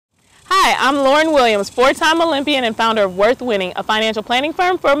Hi, I'm Lauryn Williams, four-time Olympian and founder of Worth Winning, a financial planning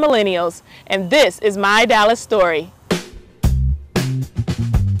firm for millennials. And this is my Dallas story.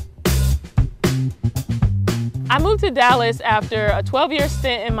 I moved to Dallas after a 12-year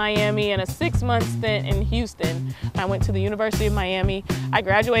stint in Miami and a 6-month stint in Houston. I went to the University of Miami. I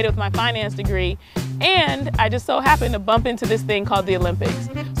graduated with my finance degree, and I just so happened to bump into this thing called the Olympics.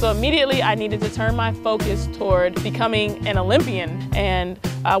 So immediately I needed to turn my focus toward becoming an Olympian. And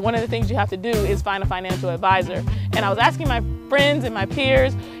one of the things you have to do is find a financial advisor. And I was asking my friends and my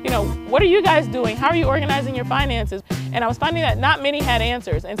peers, what are you guys doing? How are you organizing your finances? And I was finding that not many had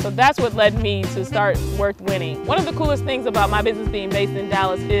answers. And so that's what led me to start Worth Winning. One of the coolest things about my business being based in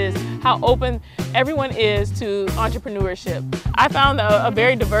Dallas is how open everyone is to entrepreneurship. I found a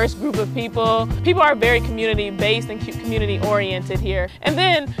very diverse group of people. People are very community-based and community-oriented here. And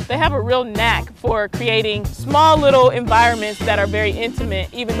then they have a real knack for creating small little environments that are very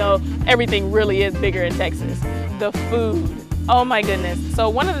intimate, even though everything really is bigger in Texas. The food. Oh my goodness. So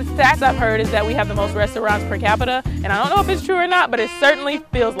one of the stats I've heard is that we have the most restaurants per capita, and I don't know if it's true or not, but it certainly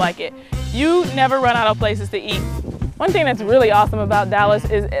feels like it. You never run out of places to eat. One thing that's really awesome about Dallas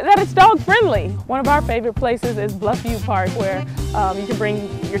is that it's dog friendly. One of our favorite places is Bluffview Park, where you can bring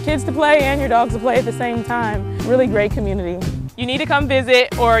your kids to play and your dogs to play at the same time. Really great community. You need to come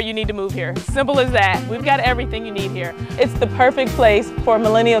visit or you need to move here. Simple as that. We've got everything you need here. It's the perfect place for a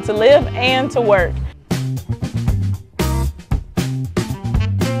millennial to live and to work.